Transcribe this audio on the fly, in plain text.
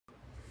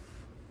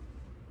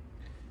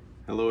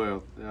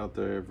Hello out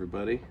there,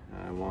 everybody.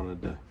 I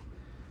wanted to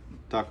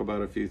talk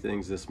about a few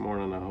things this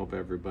morning. I hope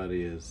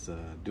everybody is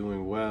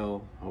doing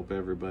well. Hope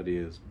everybody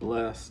is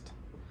blessed,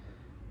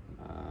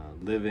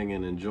 living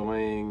and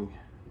enjoying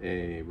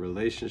a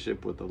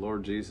relationship with the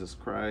Lord Jesus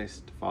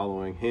Christ,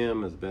 following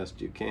Him as best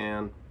you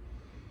can.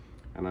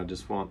 And I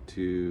just want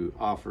to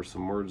offer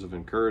some words of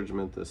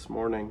encouragement this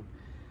morning,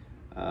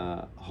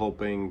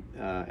 hoping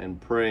and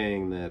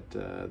praying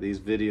that these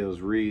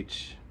videos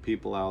reach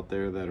people out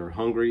there that are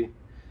hungry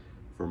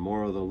for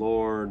more of the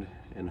Lord,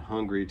 and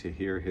hungry to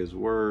hear His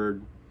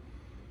word,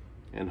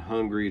 and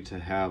hungry to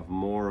have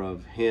more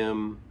of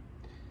Him,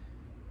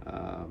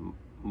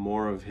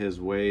 more of His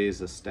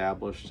ways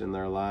established in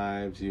their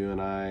lives. You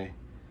and I,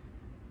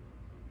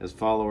 as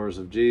followers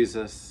of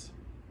Jesus,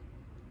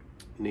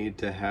 need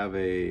to have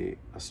a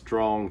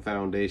strong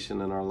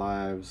foundation in our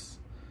lives,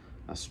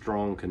 a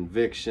strong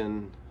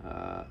conviction,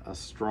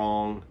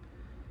 strong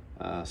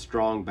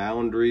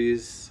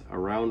boundaries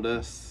around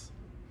us.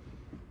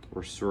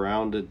 We're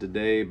surrounded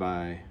today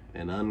by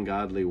an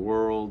ungodly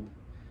world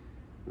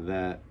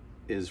that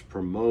is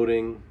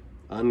promoting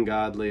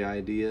ungodly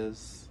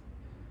ideas,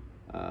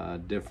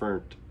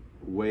 different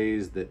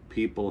ways that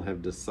people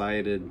have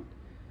decided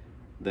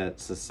that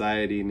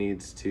society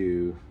needs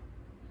to,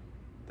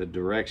 the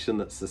direction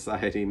that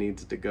society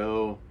needs to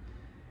go,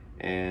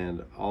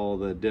 and all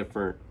the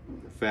different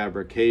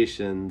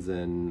fabrications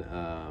and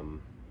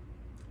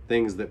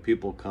things that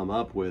people come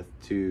up with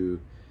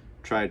to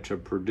try to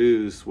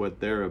produce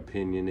what their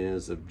opinion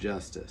is of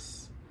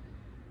justice.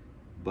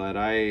 But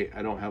I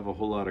don't have a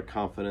whole lot of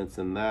confidence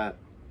in that.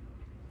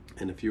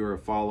 And if you are a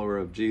follower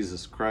of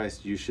Jesus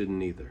Christ, you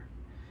shouldn't either.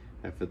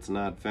 If it's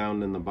not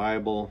found in the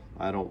Bible,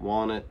 I don't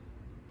want it.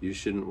 You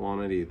shouldn't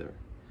want it either.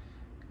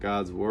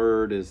 God's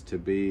word is to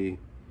be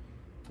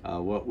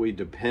what we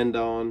depend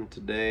on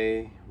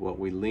today, what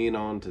we lean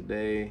on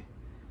today,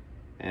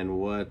 and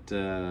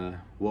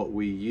what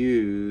we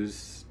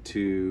use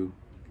to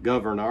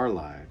govern our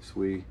lives.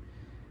 We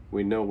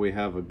know we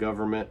have a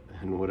government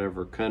in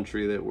whatever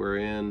country that we're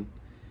in,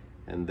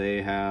 and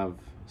they have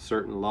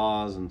certain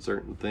laws and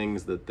certain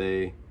things that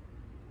they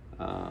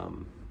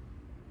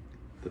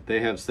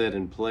have set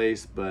in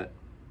place, but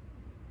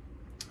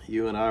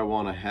you and I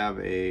want to have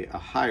a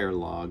higher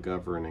law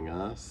governing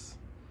us,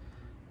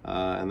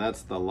 and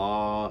that's the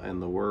law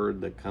and the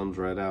word that comes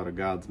right out of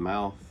God's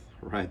mouth,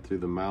 right through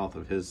the mouth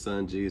of His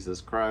Son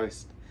Jesus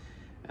Christ.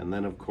 And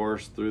then, of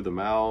course, through the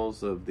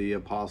mouths of the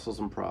apostles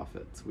and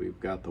prophets. We've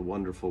got the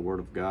wonderful Word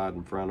of God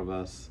in front of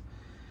us.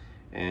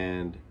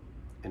 And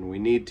we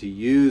need to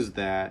use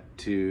that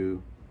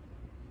to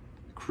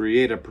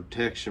create a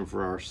protection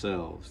for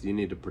ourselves. You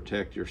need to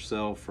protect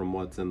yourself from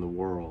what's in the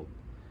world.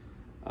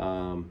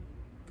 And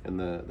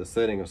the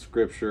setting of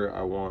Scripture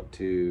I want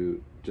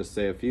to just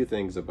say a few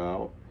things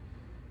about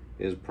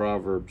is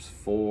Proverbs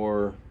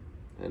 4,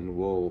 and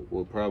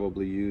we'll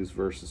probably use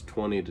verses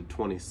 20 to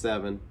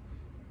 27.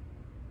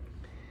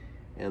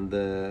 And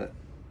the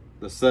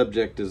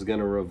subject is going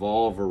to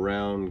revolve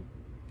around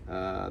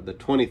the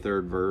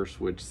 23rd verse,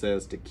 which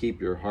says to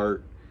keep your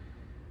heart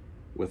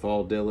with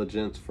all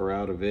diligence, for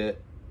out of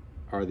it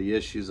are the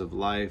issues of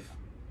life.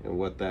 And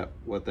what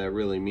that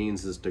really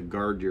means is to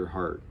guard your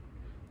heart.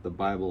 The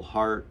Bible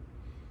heart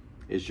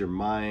is your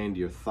mind,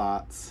 your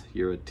thoughts,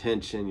 your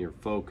attention, your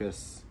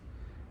focus,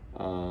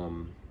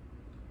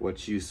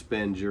 what you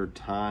spend your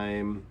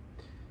time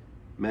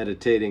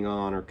meditating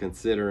on or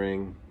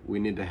considering. We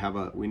need to have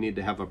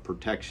a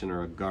protection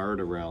or a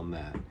guard around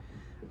that.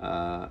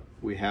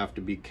 We have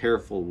to be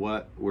careful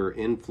what we're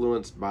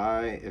influenced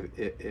by.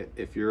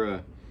 If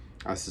you're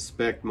I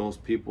suspect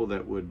most people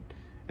that would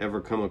ever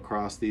come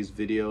across these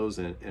videos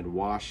and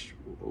watch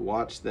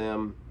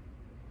them,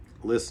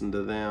 listen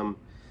to them,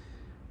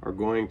 are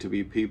going to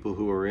be people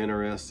who are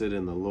interested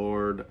in the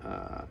Lord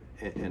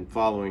and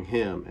following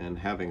Him and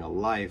having a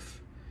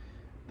life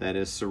that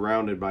is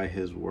surrounded by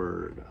His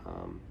Word.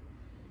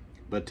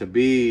 But to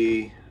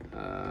be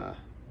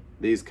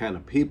these kind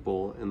of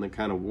people in the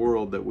kind of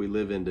world that we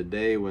live in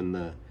today, when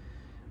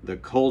the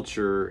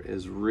culture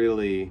is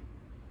really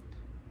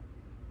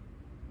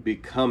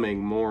becoming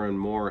more and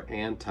more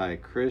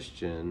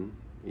anti-Christian,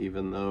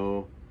 even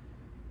though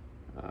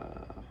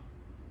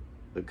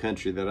the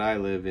country that I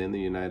live in, the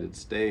United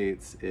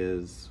States,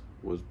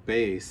 was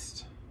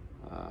based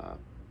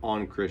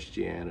on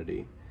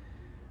Christianity,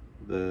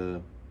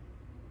 the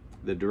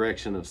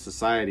direction of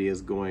society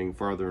is going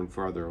farther and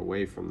farther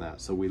away from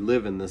that. So we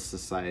live in this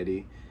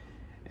society,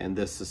 and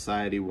this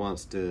society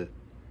wants to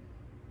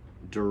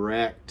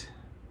direct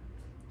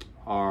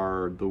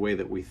the way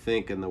that we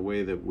think and the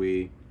way that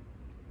we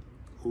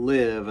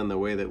live and the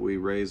way that we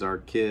raise our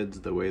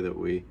kids, the way that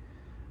we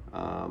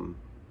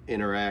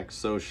interact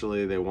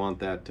socially. They want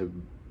that to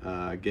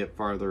get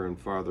farther and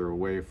farther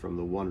away from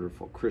the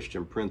wonderful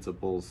Christian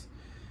principles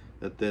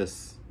that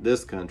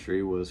this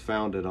country was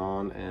founded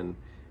on. And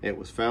it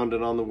was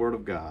founded on the Word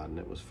of God, and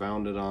it was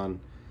founded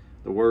on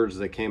the words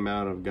that came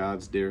out of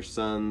God's dear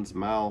Son's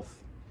mouth.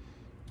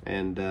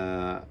 And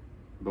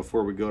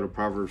before we go to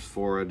Proverbs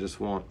 4, I just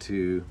want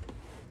to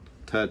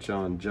touch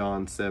on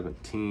John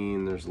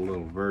 17. There's a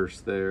little verse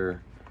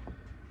there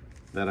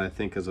that I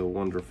think is a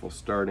wonderful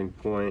starting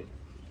point.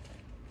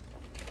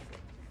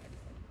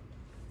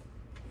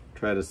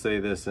 Try to say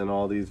this in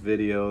all these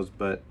videos,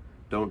 but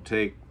don't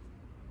take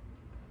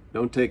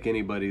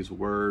anybody's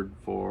word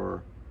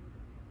for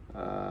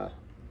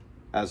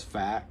as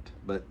fact,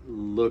 but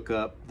look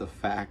up the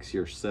facts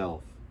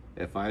yourself.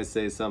 If I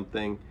say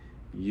something,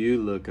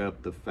 you look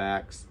up the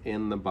facts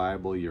in the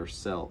Bible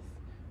yourself.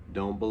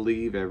 Don't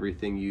believe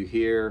everything you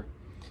hear,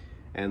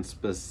 and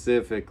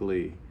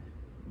specifically,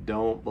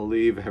 don't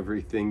believe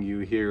everything you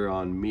hear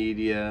on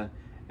media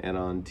and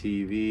on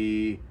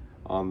TV,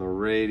 on the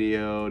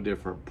radio,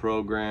 different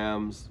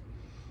programs.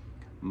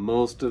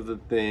 Most of the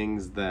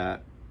things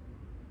that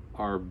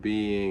are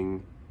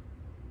being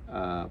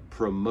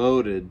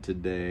promoted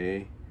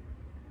today,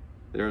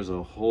 there's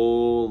a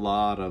whole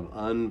lot of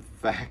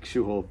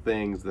unfactual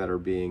things that are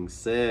being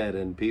said,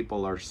 and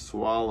people are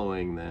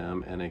swallowing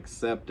them and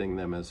accepting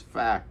them as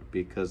fact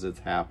because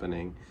it's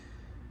happening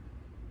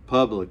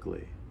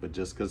publicly. But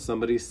just because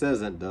somebody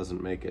says it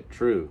doesn't make it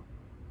true.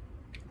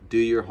 Do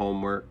your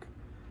homework,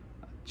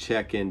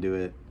 check into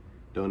it.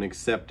 Don't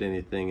accept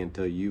anything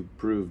until you've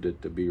proved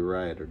it to be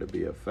right or to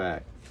be a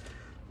fact.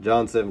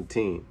 John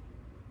 17.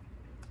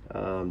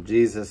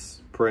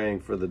 Jesus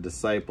praying for the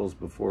disciples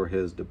before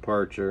his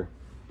departure.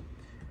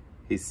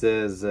 He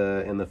says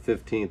in the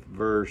 15th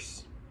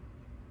verse,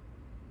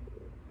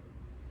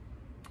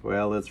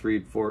 well, let's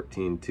read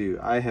 14 too.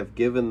 I have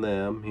given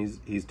them,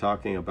 he's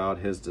talking about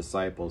his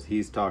disciples.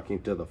 He's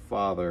talking to the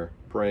Father,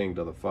 praying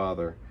to the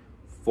Father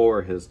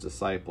for his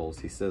disciples.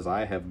 He says,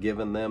 I have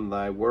given them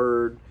thy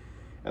word,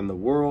 and the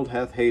world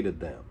hath hated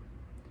them,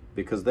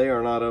 because they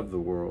are not of the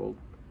world,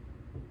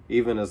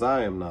 even as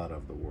I am not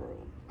of the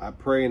world. I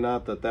pray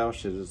not that thou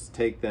shouldest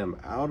take them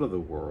out of the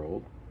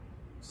world.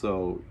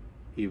 So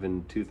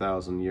even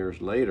 2,000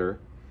 years later,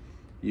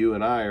 you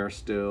and I are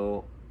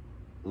still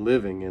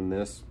living in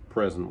this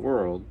present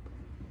world.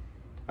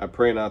 I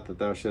pray not that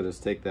thou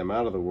shouldest take them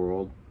out of the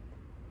world,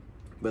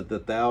 but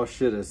that thou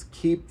shouldest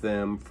keep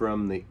them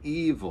from the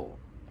evil.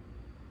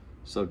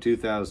 So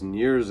 2,000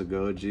 years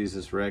ago,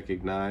 Jesus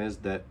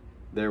recognized that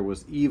there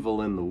was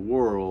evil in the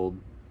world,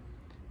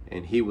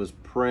 and he was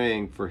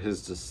praying for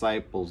his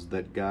disciples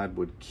that God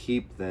would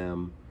keep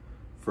them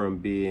from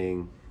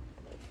being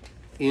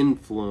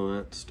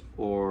influenced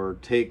or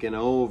taken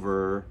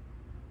over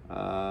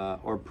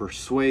or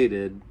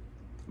persuaded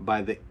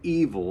by the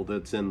evil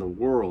that's in the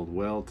world.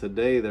 Well,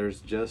 today there's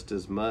just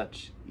as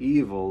much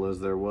evil as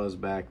there was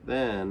back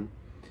then,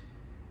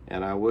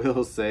 and I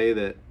will say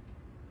that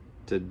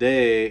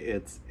today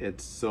it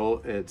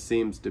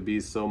seems to be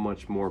so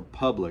much more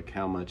public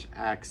how much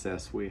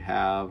access we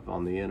have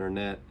on the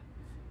internet,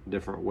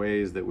 different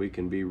ways that we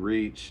can be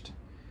reached.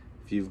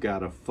 If you've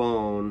got a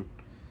phone,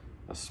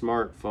 a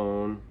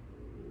smartphone,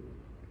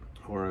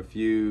 or if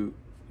you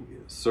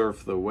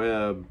surf the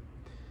web,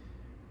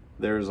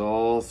 there's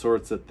all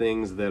sorts of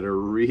things that are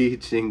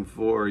reaching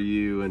for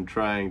you and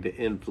trying to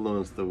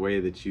influence the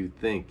way that you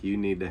think. You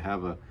need to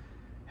have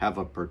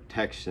a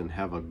protection,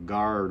 have a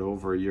guard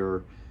over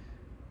your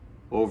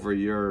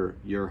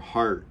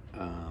heart.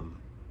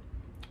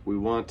 We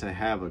want to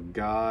have a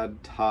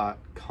God-taught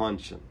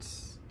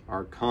conscience.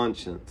 Our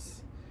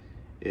conscience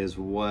is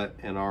what,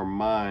 and our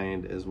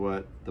mind is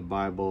what the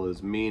Bible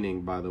is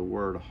meaning by the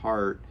word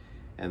heart,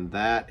 and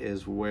that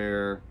is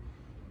what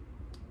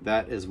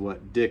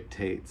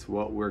dictates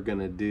what we're going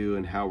to do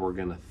and how we're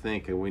going to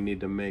think. And we need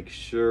to make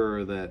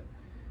sure that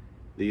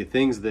the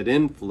things that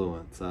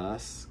influence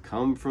us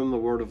come from the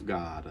Word of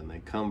God, and they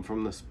come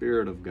from the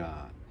Spirit of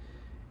God.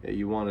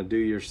 You want to do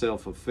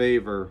yourself a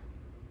favor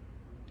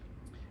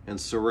and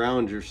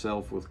surround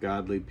yourself with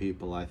godly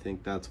people. I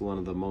think that's one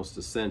of the most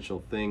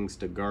essential things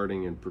to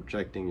guarding and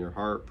protecting your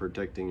heart,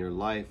 protecting your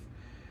life,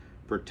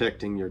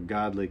 protecting your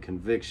godly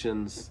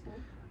convictions.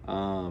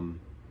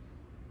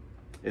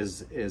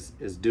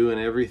 Is doing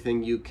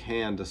everything you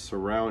can to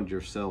surround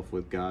yourself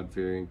with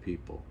God-fearing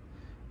people.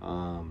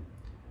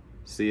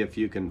 See if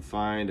you can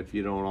find, if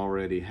you don't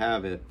already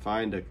have it,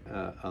 find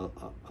a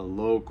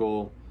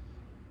local,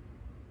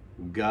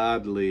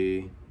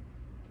 godly,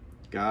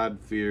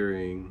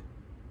 God-fearing,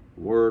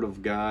 Word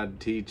of God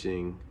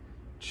teaching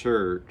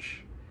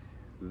church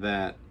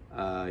that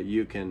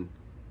you can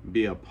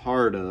be a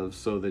part of,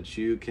 so that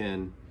you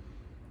can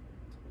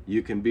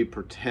be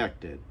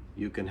protected.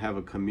 You can have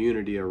a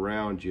community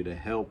around you to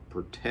help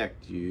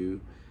protect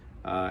you,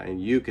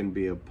 and you can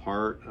be a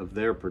part of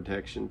their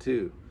protection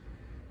too.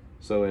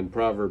 So in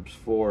Proverbs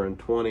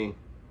 4:20,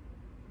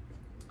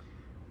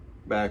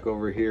 back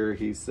over here,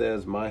 he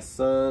says, my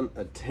son,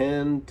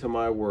 attend to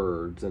my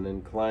words, and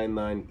incline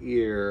thine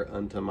ear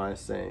unto my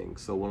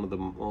sayings. So one of the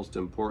most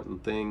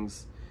important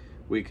things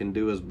we can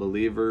do as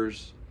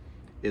believers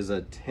is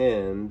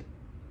attend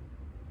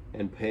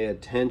and pay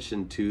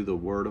attention to the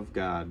Word of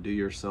God. Do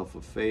yourself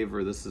a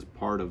favor. This is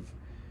part of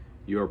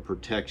your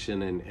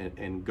protection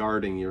and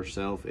guarding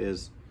yourself,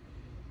 is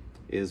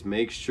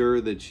make sure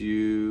that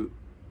you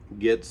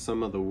get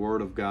some of the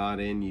Word of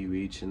God in you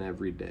each and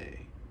every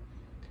day.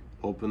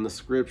 open the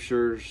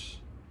scriptures,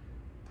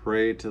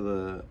 pray to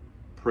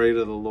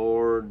the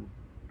Lord,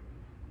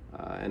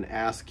 and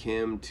ask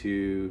Him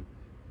to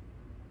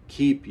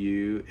keep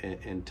you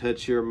and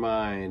touch your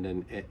mind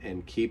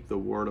and keep the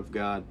Word of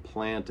God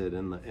planted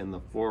in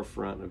the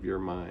forefront of your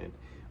mind.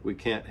 We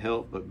can't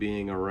help but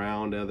being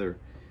around other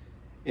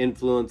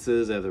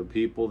influences, other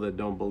people that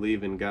don't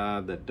believe in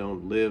God, that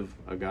don't live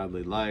a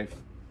godly life.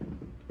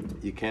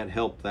 You can't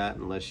help that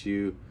unless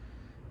you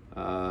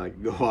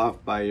go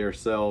off by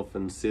yourself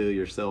and seal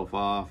yourself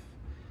off.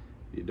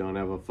 You don't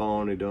have a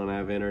phone, you don't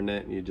have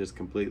internet, and you just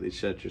completely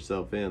shut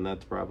yourself in.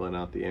 That's probably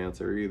not the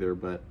answer either,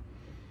 but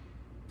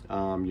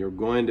you're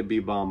going to be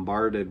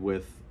bombarded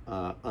with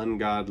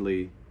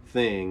ungodly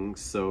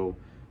things. So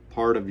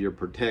part of your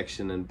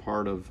protection and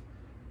part of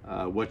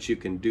what you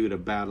can do to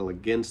battle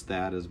against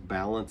that is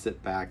balance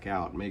it back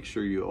out. Make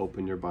sure you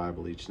open your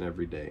Bible each and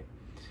every day.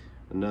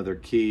 Another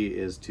key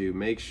is to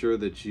make sure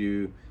that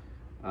you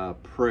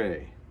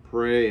pray.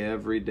 Pray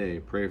every day.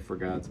 Pray for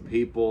God's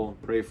people.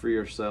 Pray for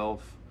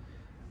yourself.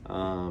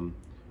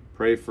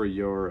 Pray for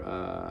your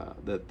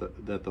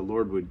that the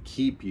Lord would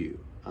keep you.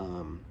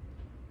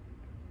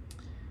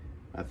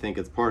 I think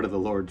it's part of the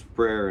Lord's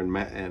Prayer in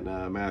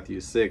Matthew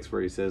 6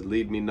 where He says,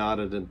 "Lead me not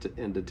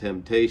into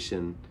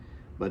temptation,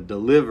 but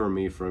deliver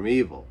me from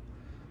evil."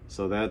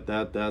 So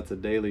that's a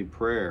daily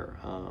prayer.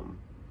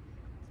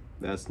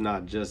 That's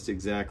not just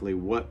exactly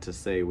what to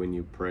say when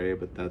you pray,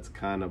 but that's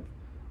kind of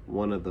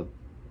one of the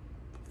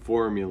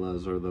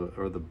formulas or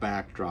the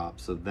backdrop.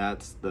 So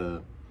that's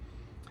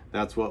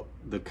what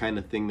the kind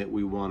of thing that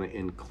we want to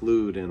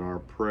include in our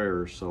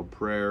prayers. So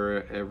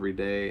prayer every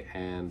day,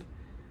 and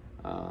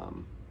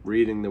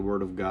reading the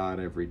Word of God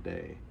every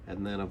day,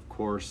 and then of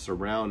course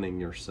surrounding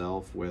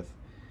yourself with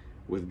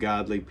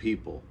godly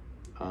people,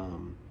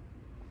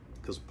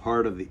 because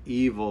part of the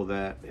evil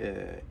that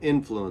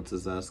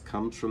influences us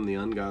comes from the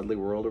ungodly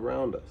world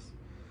around us.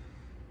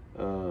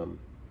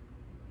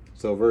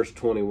 So verse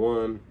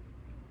 21,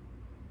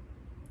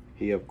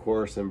 He of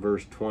course in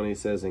verse 20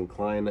 says,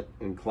 incline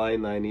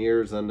thine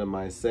ears unto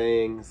my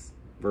sayings.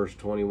 Verse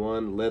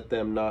 21, let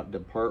them not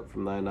depart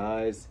from thine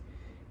eyes,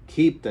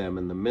 keep them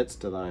in the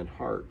midst of thine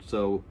heart.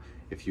 So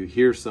if you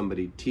hear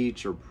somebody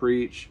teach or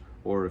preach,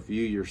 or if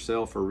you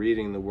yourself are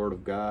reading the Word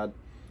of God,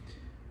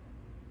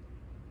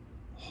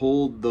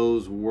 hold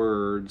those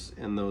words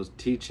and those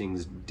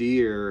teachings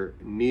near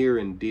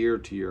and dear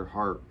to your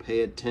heart.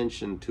 Pay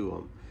attention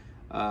to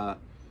them.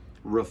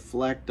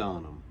 Reflect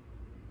on them.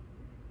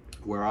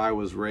 Where I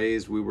was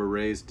raised, we were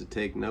raised to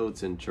take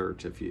notes in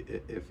church. If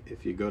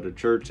you go to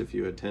church, if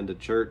you attend a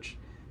church,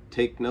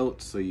 take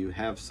notes so you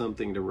have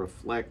something to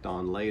reflect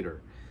on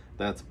later.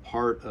 That's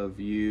part of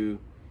you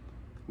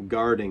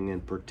guarding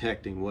and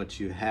protecting what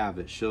you have.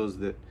 It shows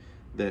that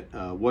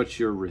what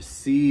you're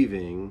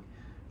receiving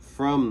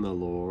from the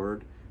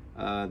Lord,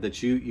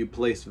 that you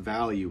place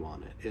value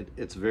on it.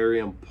 It's very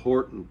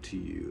important to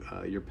you.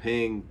 You're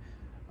paying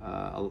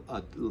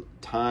a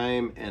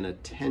time and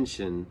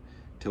attention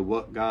to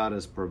what God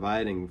is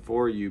providing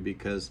for you,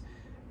 because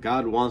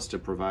God wants to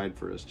provide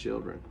for His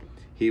children.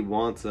 He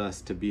wants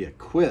us to be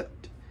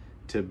equipped,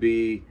 to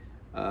be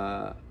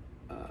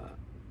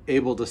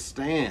able to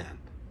stand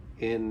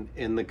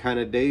in the kind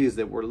of days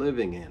that we're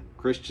living in.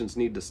 Christians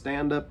need to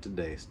stand up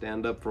today,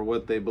 stand up for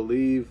what they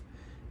believe,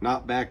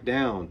 not back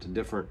down to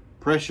different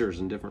pressures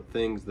and different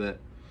things that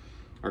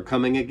are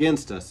coming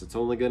against us. It's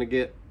only going to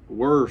get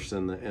worse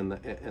in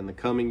the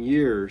coming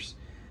years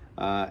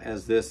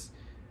as this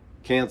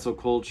cancel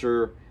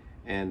culture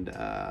and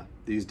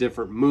these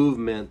different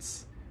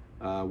movements,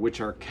 which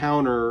are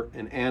counter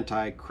and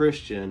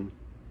anti-Christian,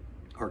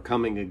 are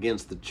coming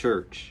against the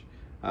church.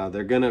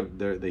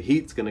 The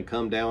heat's gonna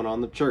come down on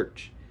the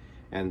church,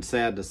 and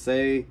sad to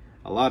say,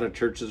 a lot of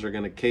churches are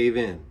gonna cave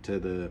in to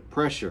the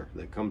pressure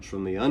that comes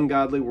from the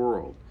ungodly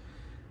world.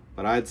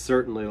 But I'd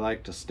certainly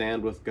like to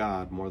stand with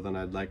God more than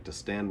I'd like to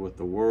stand with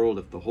the world.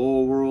 If the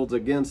whole world's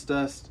against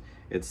us,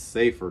 it's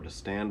safer to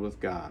stand with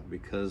God,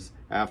 because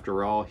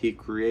after all, He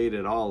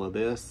created all of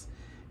this,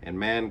 and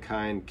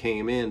mankind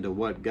came into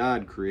what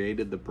God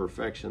created, the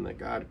perfection that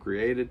God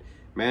created.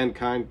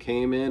 Mankind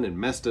came in and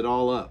messed it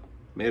all up,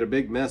 made a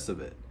big mess of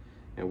it,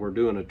 and we're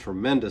doing a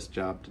tremendous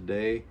job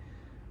today,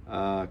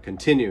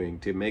 continuing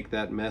to make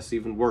that mess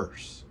even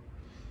worse.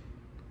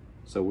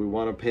 So we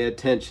want to pay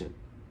attention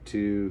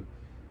to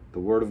the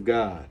Word of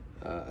God,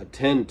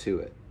 attend to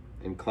it,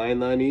 incline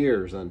thine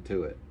ears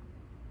unto it.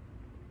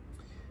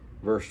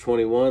 Verse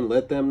 21,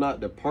 let them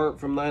not depart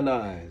from thine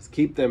eyes,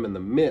 keep them in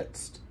the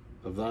midst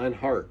of thine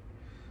heart.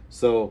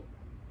 So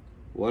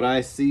what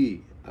I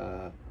see,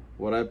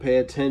 what I pay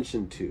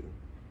attention to,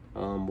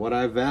 what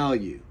I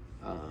value,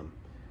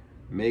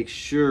 make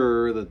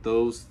sure that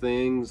those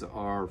things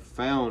are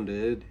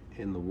founded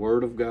in the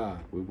Word of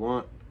God. We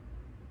want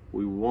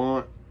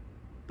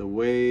the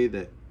way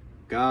that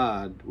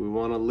we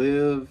want to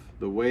live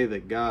the way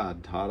that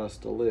God taught us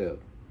to live.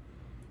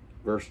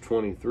 Verse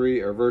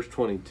 23 or verse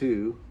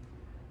 22,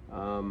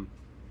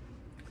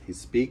 he's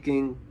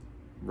speaking,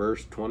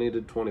 verse 20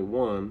 to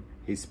 21,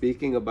 he's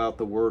speaking about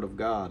the Word of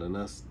God and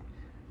us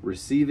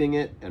receiving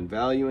it and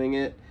valuing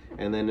it.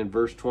 And then in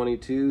verse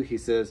 22, he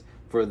says,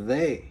 for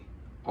they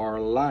are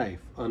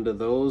life unto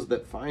those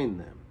that find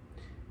them.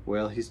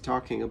 Well, he's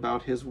talking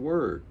about his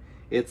word.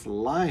 It's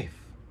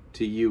life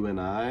to you and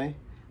I.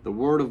 The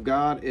word of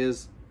God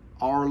is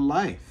our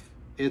life.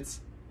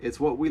 It's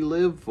what we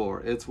live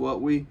for. It's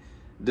what we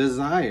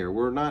desire.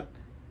 We're not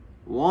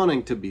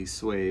wanting to be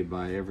swayed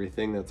by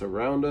everything that's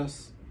around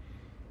us,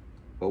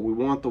 but we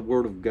want the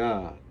word of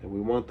God, and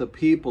we want the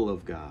people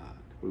of God.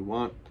 We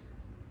want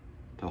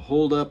to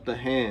hold up the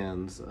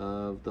hands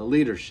of the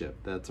leadership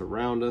that's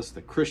around us,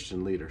 the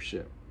Christian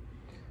leadership.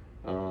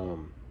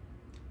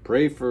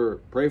 Pray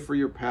for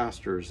your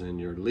pastors and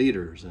your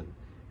leaders,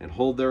 and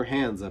hold their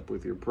hands up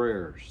with your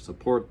prayers.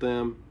 Support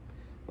them.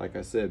 Like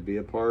I said, be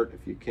a part,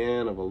 if you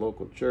can, of a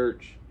local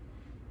church.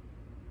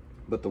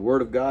 But the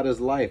word of God is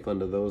life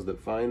unto those that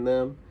find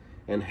them,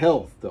 and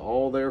health to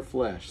all their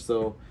flesh.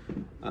 So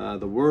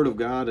the word of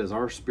God is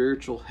our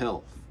spiritual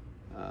health,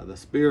 the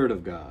Spirit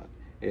of God.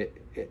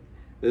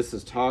 This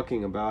is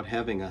talking about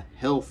having a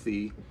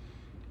healthy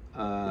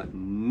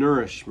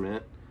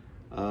nourishment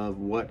of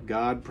what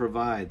God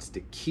provides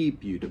to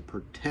keep you, to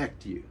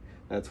protect you.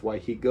 That's why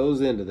he goes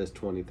into this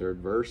 23rd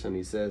verse and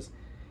he says,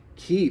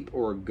 keep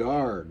or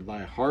guard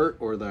thy heart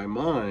or thy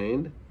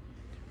mind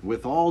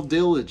with all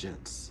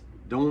diligence.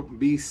 Don't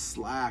be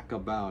slack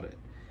about it,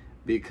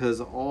 because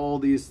all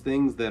these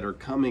things that are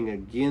coming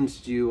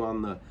against you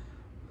on the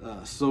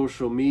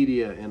social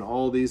media and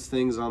all these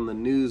things on the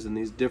news and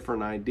these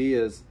different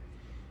ideas,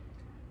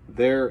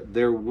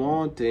 they're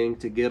wanting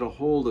to get a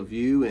hold of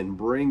you and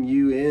bring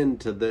you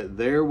into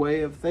their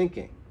way of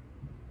thinking.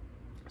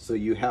 So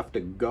you have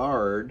to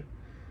guard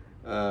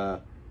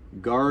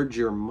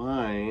your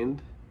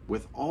mind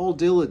with all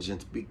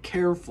diligence. Be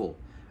careful.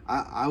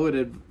 I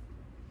would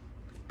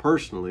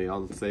personally,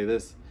 I'll say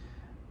this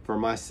for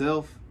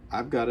myself,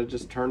 I've got to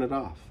just turn it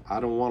off.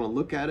 I don't want to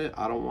look at it.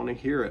 I don't want to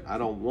hear it. I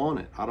don't want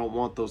it. I don't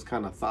want those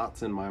kind of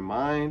thoughts in my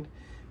mind,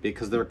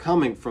 because they're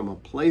coming from a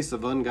place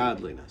of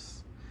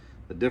ungodliness.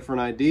 The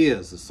different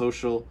ideas, the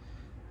social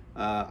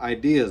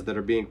ideas that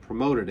are being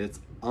promoted, it's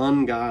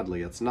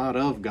ungodly. It's not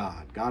of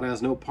God. God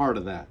has no part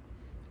of that.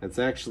 It's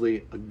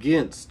actually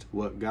against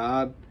what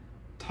God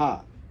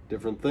taught,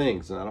 different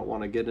things. And I don't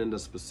want to get into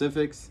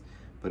specifics,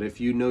 but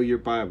if you know your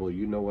Bible,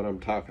 you know what I'm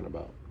talking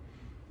about.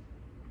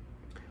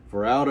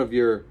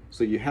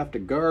 So you have to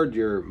guard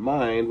your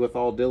mind with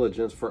all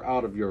diligence, for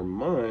out of your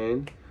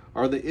mind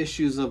are the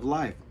issues of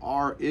life.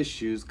 Our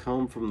issues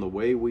come from the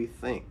way we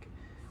think.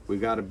 We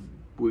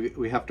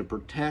have to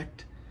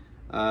protect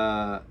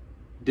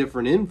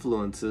different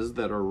influences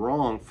that are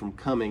wrong from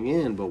coming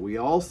in, but we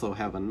also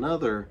have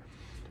another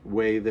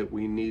way that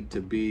we need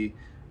to be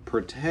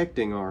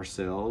protecting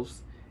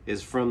ourselves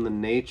is from the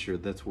nature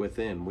that's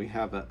within. We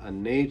have a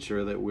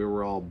nature that we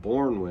were all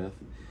born with,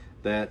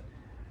 that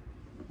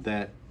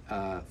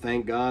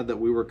thank God that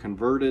we were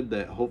converted,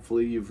 that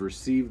hopefully you've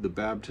received the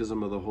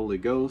baptism of the Holy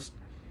Ghost.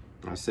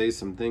 I say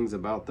some things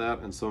about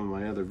that in some of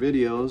my other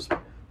videos,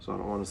 so I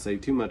don't want to say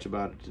too much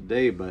about it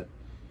today, but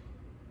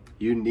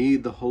you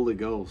need the Holy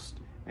Ghost,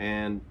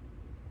 and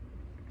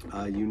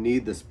you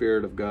need the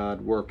Spirit of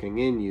God working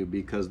in you,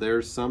 because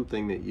there's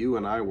something that you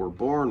and I were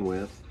born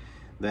with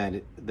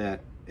that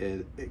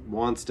it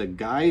wants to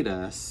guide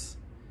us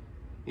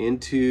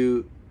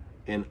into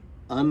an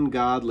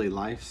ungodly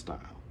lifestyle.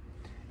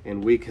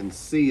 And we can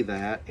see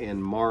that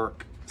in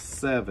Mark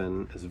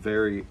 7 is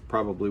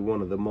probably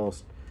one of the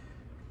most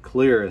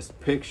clearest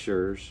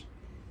pictures.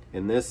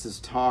 And this is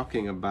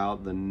talking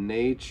about the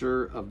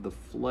nature of the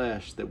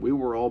flesh that we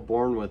were all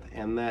born with,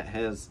 and that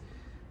has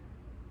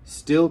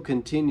still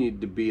continued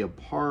to be a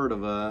part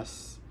of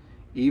us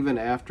even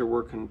after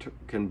we're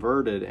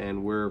converted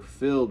and we're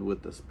filled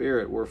with the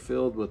Spirit. We're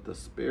filled with the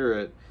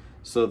Spirit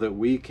so that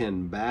we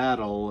can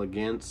battle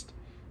against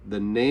the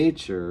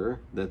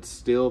nature that's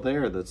still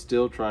there, that's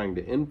still trying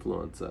to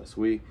influence us.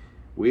 We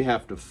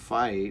have to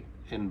fight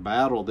and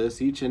battle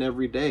this each and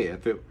every day.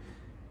 If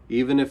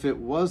we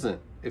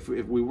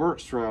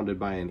weren't surrounded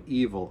by an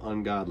evil,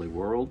 ungodly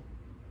world,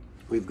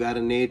 we've got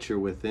a nature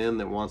within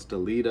that wants to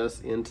lead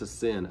us into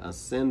sin, a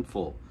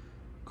sinful,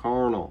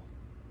 carnal,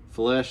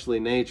 fleshly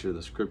nature.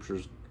 The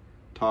scriptures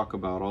talk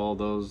about all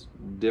those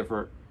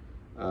different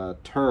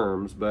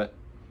terms, but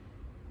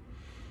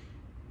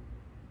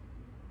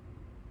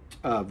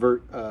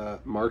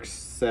Mark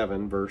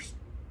 7 verse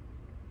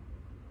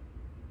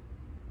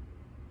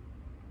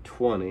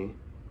 20,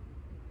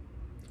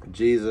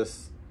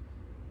 Jesus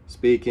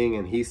speaking,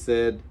 and he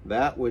said,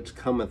 that which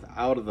cometh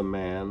out of the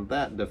man,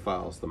 that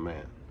defiles the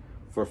man.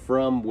 For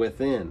from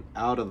within,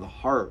 out of the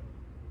heart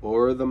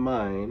or the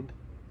mind,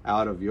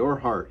 out of your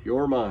heart,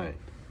 your mind,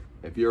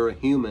 if you're a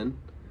human,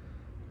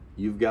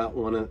 you've got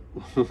one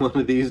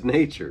of these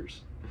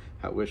natures.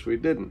 I wish we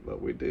didn't,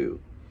 but we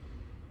do.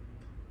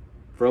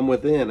 From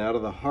within, out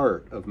of the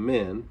heart of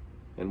men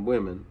and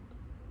women,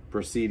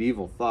 proceed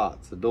evil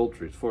thoughts,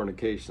 adulteries,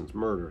 fornications,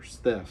 murders,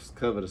 thefts,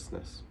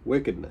 covetousness,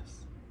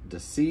 wickedness,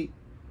 deceit,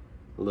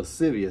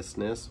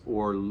 lasciviousness,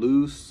 or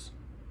loose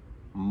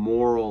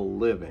moral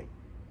living.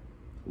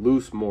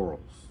 loose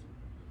morals,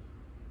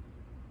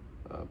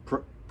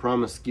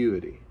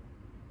 promiscuity,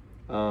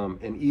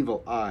 an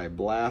evil eye,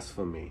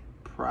 blasphemy,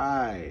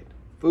 pride,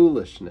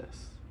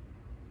 foolishness.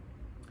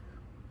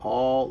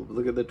 All,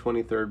 look at the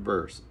 23rd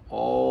verse.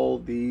 All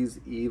these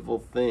evil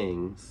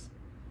things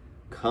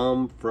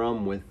come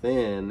from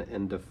within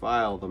and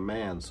defile the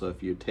man. So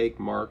if you take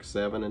Mark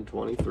 7 and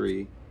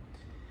 23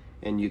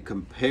 and you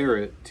compare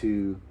it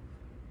to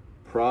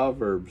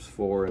Proverbs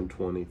 4 and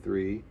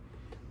 23,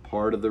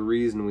 part of the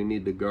reason we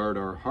need to guard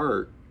our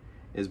heart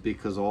is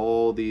because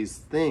all these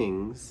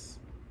things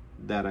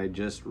that I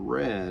just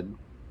read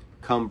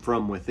come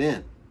from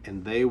within,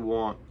 and they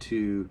want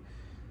to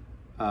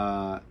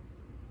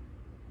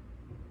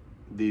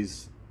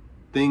these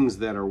things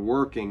that are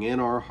working in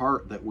our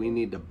heart that we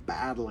need to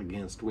battle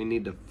against, we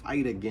need to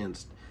fight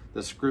against.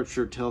 The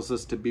scripture tells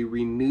us to be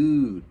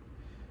renewed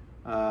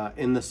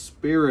in the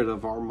spirit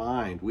of our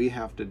mind. We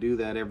have to do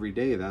that every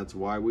day. That's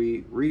why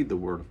we read the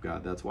Word of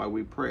God. That's why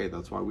we pray.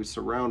 That's why we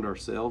surround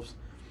ourselves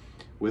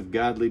with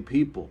godly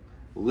people.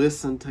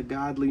 Listen to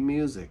godly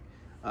music.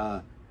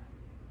 By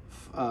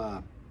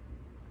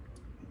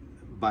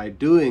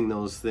doing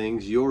those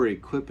things, you're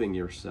equipping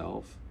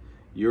yourself.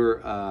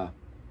 You're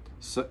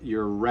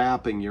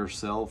wrapping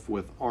yourself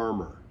with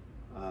armor,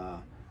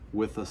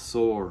 with a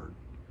sword,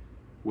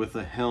 with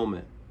a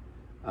helmet,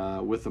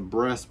 with a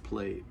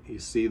breastplate. You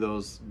see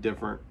those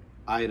different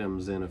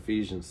items in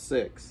Ephesians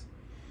 6.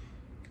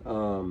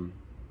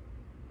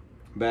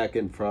 Back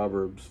in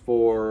Proverbs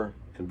 4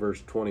 and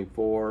verse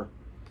 24,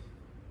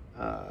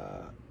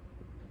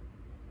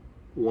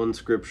 one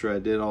scripture I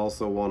did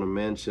also want to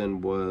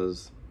mention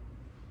was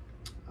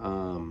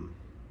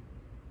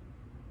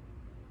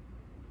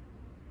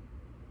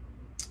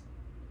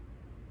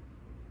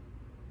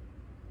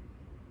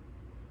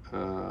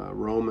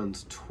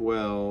Romans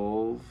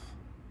 12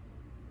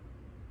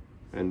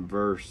 and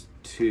verse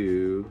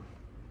 2.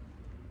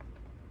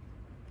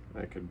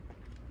 I could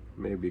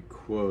maybe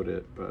quote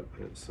it, but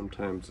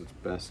sometimes it's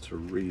best to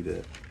read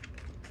it.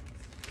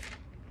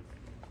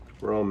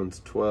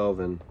 Romans 12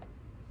 and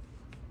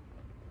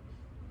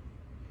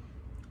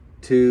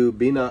 2,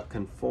 be not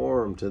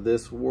conformed to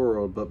this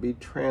world, but be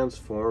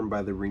transformed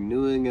by the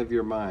renewing of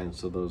your mind.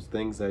 So those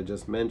things I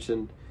just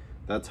mentioned,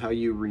 that's how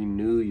you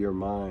renew your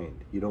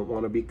mind. You don't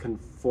want to be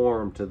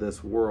conformed to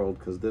this world,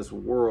 because this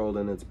world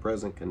in its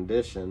present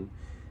condition,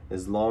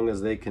 as long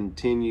as they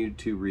continue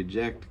to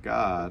reject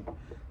God,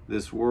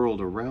 this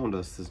world around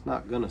us is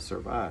not going to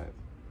survive.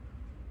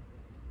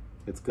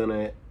 It's going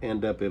to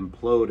end up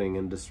imploding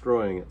and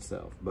destroying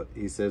itself. But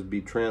he says,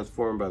 be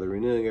transformed by the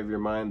renewing of your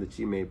mind, that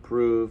ye may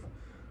prove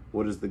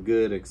what is the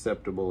good,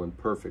 acceptable, and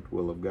perfect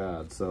will of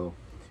God. So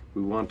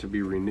we want to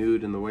be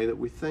renewed in the way that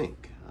we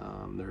think.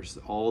 There's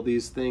all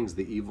these things,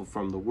 the evil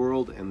from the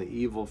world and the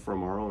evil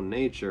from our own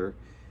nature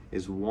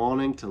is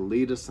wanting to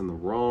lead us in the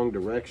wrong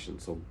direction.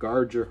 So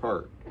guard your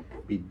heart.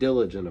 Be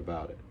diligent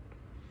about it.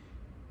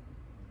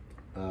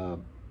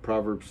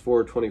 Proverbs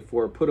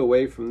 4:24, put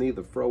away from thee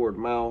the froward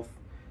mouth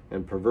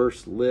and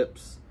perverse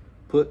lips,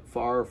 put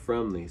far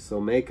from thee. So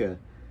make a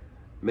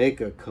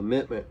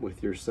commitment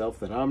with yourself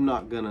that I'm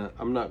not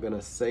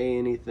gonna say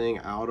anything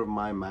out of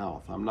my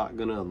mouth. I'm not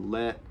gonna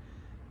let,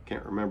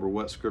 can't remember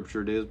what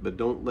scripture it is, but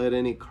don't let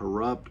any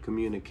corrupt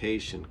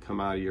communication come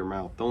out of your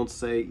mouth. Don't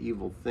say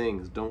evil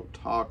things. Don't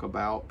talk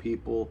about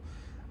people.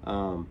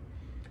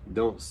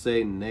 Don't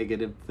say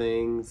negative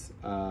things.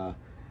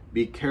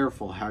 Be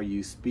careful how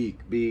you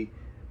speak. Be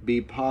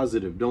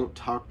positive. Don't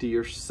talk to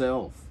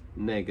yourself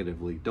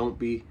negatively. Don't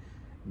be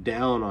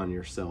down on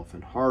yourself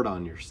and hard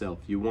on yourself.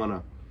 You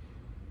want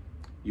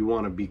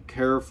to be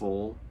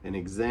careful and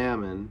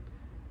examine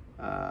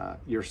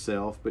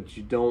yourself, but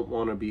you don't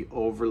want to be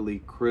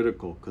overly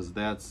critical, because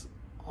that's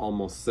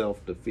almost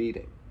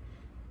self-defeating.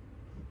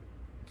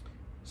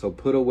 So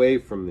put away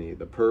from thee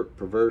the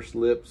perverse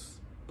lips,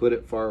 put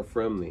it far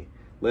from thee.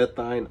 Let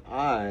thine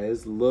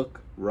eyes look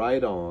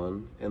right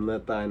on, and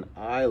let thine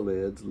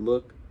eyelids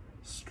look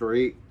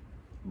straight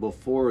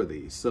before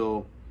thee.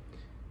 So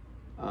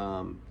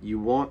you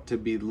want to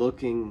be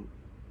looking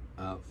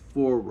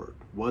forward.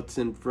 What's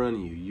in front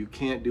of you? You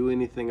can't do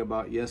anything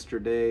about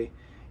yesterday.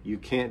 You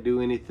can't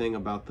do anything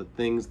about the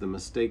things, the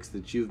mistakes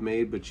that you've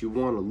made, but you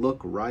want to look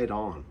right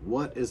on.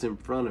 What is in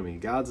front of me?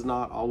 God's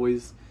not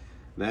always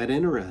that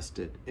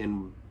interested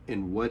in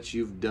what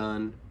you've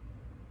done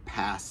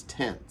past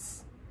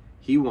tense.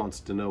 He wants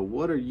to know,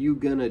 what are you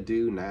gonna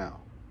do now?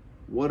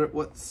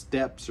 What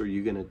steps are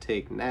you gonna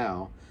take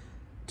now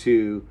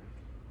to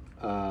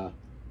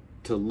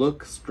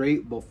look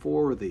straight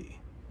before thee?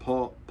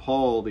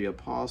 Paul the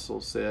apostle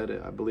said,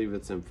 I believe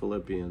it's in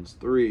Philippians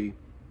 3,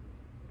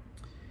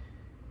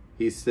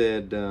 he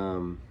said,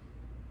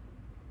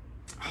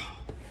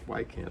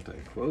 why can't I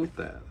quote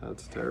that?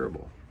 That's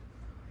terrible.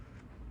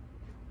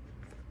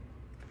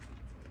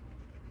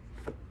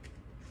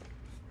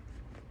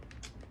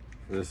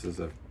 This is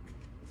a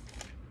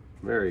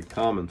very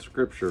common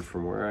scripture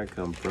from where I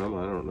come from.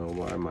 I don't know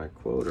why my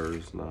quoter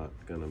is not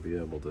going to be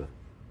able to.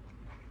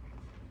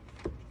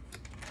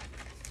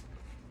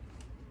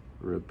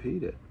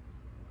 repeat it.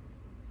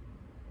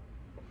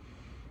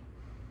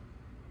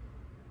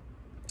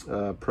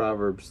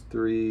 Proverbs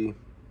 3:13.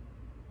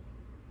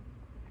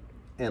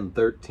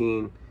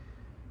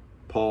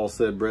 Paul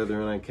said,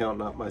 "Brethren, I count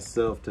not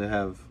myself to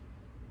have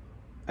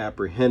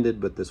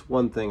apprehended, but this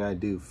one thing I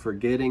do,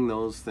 forgetting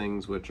those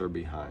things which are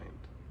behind."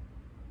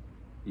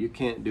 You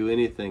can't do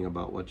anything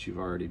about what you've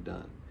already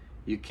done.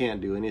 You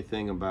can't do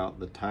anything about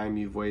the time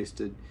you've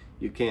wasted.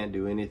 You can't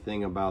do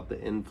anything about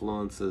the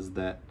influences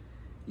that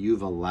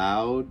you've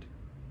allowed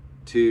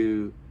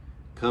to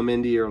come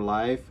into your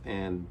life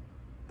and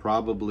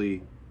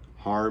probably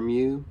harm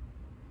you.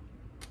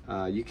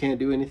 You can't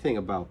do anything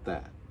about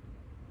that.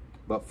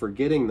 But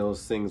forgetting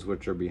those things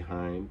which are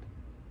behind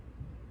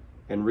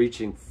and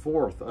reaching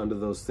forth unto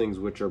those things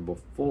which are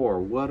before,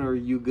 what are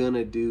you going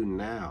to do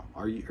now?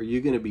 Are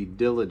you going to be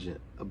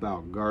diligent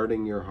about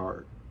guarding your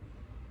heart?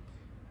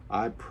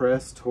 I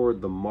press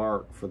toward the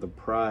mark for the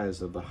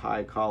prize of the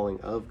high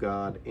calling of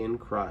God in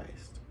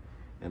Christ.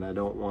 And I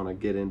don't want to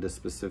get into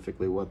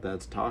specifically what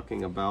that's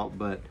talking about,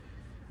 but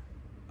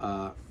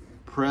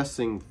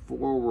pressing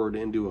forward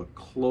into a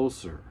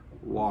closer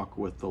walk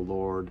with the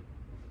Lord.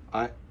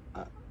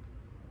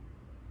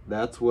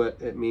 That's what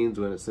it means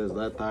when it says,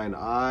 "Let thine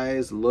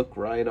eyes look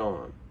right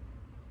on,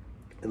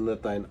 and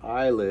let thine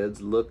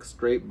eyelids look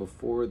straight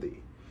before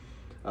thee."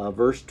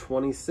 Verse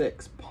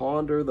 26,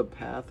 "Ponder the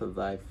path of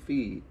thy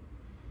feet,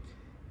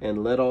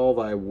 and let all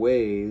thy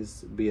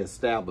ways be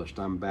established."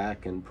 I'm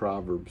back in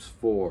Proverbs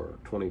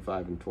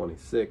 4:25 and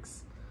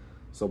 26.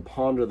 So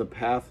ponder the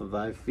path of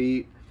thy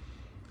feet.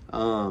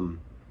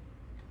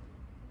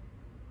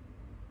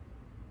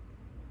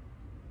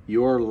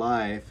 Your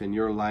life and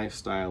your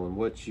lifestyle and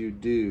what you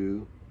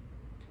do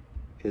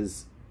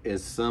is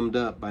summed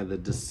up by the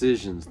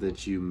decisions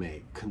that you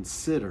make.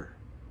 Consider.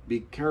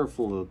 Be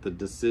careful of the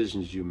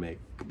decisions you make.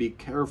 Be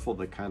careful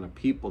the kind of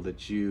people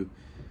that you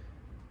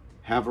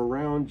have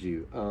around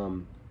you.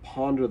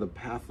 Ponder the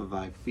path of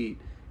thy feet.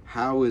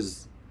 How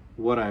is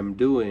what I'm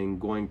doing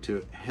going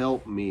to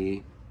help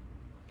me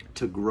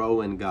to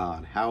grow in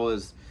God? How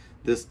is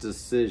this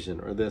decision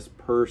or this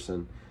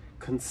person?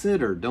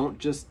 Consider. Don't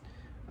just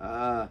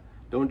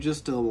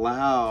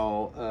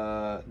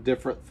allow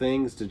different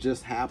things to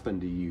just happen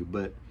to you,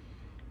 but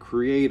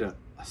create a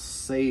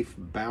safe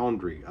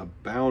boundary, a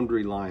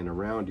boundary line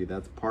around you.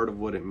 That's part of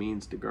what it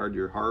means to guard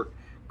your heart.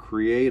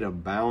 Create a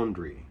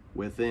boundary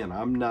within.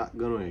 I'm not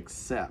going to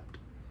accept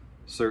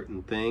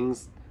certain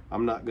things.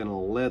 I'm not going to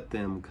let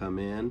them come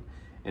in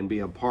and be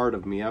a part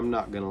of me. I'm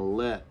not going to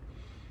let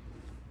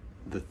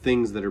the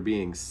things that are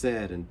being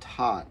said and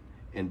taught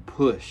and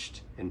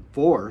pushed and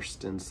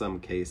forced in some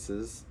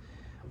cases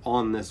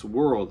on this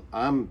world.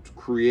 I'm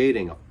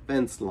creating a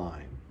fence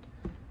line.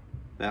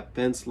 That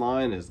fence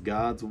line is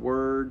God's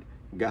word,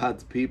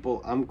 God's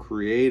people. I'm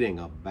creating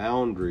a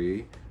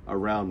boundary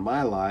around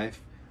my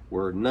life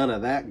where none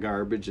of that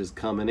garbage is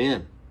coming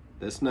in.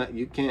 This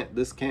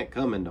can't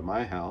come into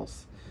my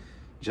house.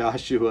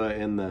 Joshua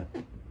in I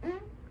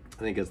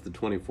think it's the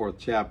 24th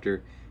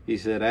chapter, he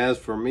said, "As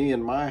for me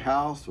and my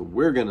house,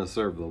 we're going to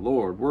serve the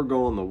Lord. We're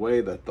going the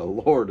way that the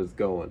Lord is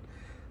going."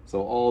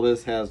 So all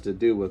this has to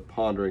do with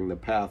pondering the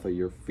path of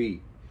your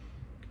feet,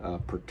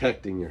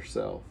 protecting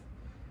yourself.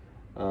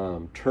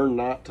 Turn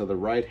not to the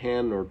right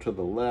hand nor to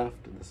the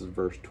left. This is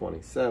verse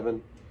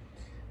 27.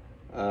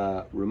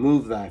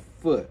 Remove thy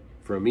foot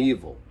from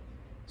evil.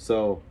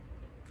 So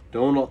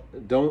don't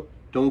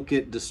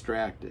get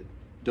distracted.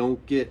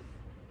 Don't get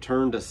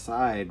turned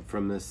aside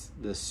from this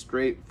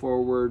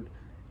straightforward,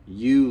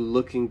 you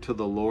looking to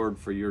the Lord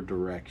for your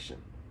direction.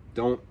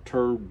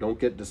 Don't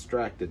get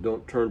distracted.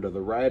 Don't turn to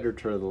the right or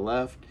to the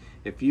left.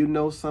 If you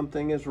know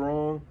something is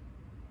wrong,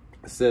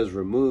 it says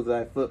remove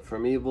thy foot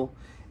from evil.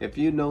 If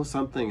you know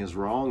something is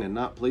wrong and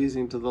not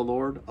pleasing to the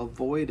Lord,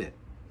 avoid it.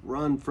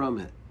 Run from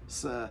it.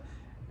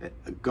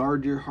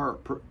 Guard your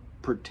heart.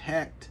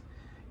 Protect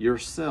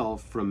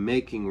yourself from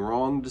making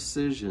wrong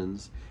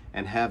decisions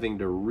and having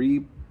to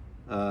reap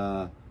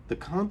the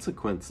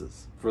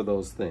consequences for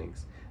those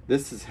things.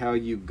 This is how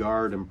you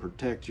guard and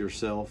protect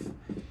yourself.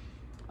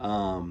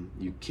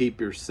 You keep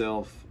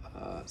yourself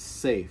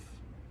safe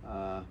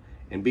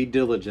and be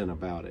diligent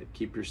about it.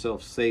 Keep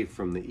yourself safe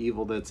from the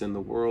evil that's in the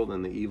world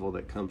and the evil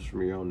that comes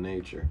from your own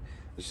nature.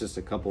 It's just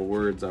a couple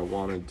words I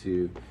wanted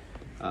to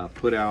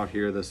put out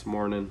here this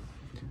morning.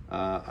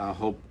 I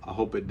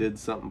hope it did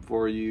something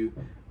for you.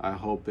 I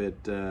hope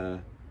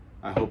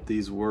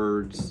these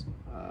words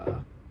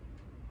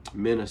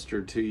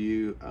minister to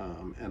you,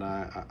 and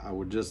I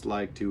would just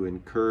like to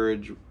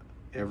encourage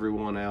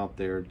everyone out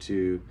there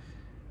to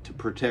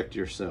protect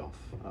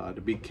yourself, to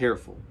be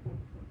careful.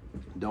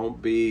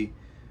 Don't be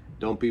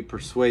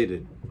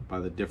persuaded by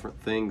the different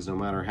things, no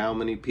matter how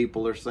many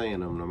people are saying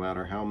them, no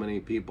matter how many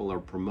people are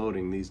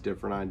promoting these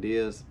different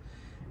ideas.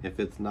 If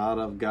it's not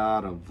of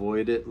God,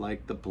 avoid it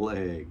like the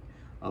plague.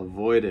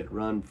 Avoid it.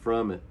 Run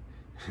from it.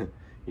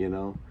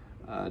 Don't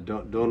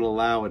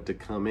allow it to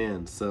come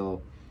in.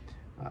 So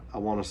I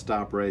want to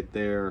stop right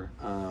there.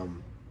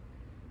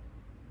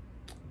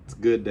 It's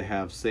good to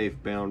have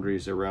safe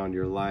boundaries around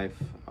your life.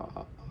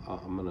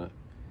 I'm going to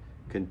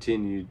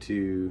continue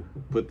to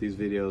put these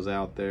videos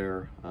out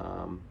there.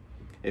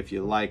 If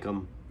you like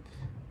them,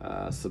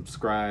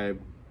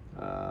 subscribe,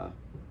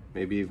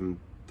 maybe even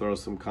throw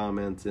some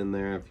comments in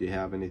there if you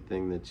have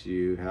anything that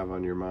you have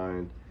on your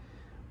mind.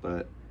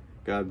 But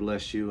God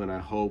bless you, and I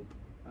hope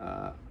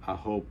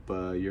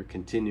you're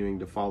continuing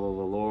to follow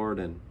the Lord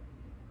and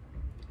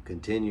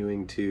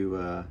continuing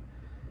to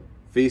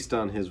feast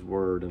on His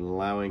Word, and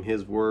allowing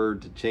His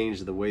Word to change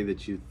the way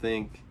that you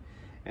think,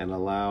 and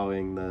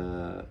allowing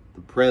the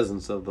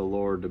presence of the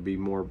Lord to be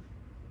more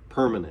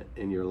permanent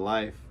in your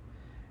life,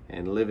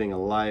 and living a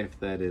life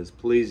that is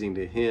pleasing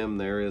to Him.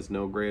 There is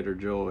no greater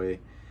joy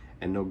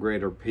and no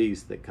greater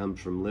peace that comes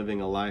from living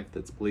a life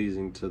that's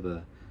pleasing to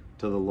the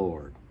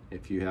Lord.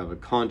 If you have a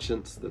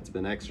conscience that's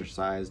been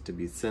exercised to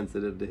be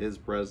sensitive to His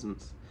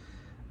presence,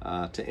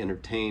 to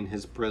entertain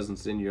His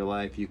presence in your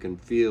life, you can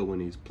feel when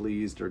He's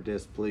pleased or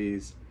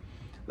displeased.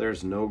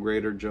 There's no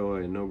greater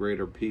joy and no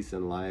greater peace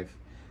in life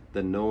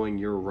than knowing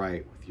you're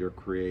right with your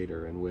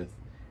Creator and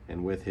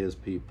with His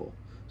people.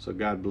 So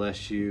God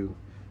bless you.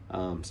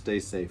 Stay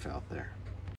safe out there.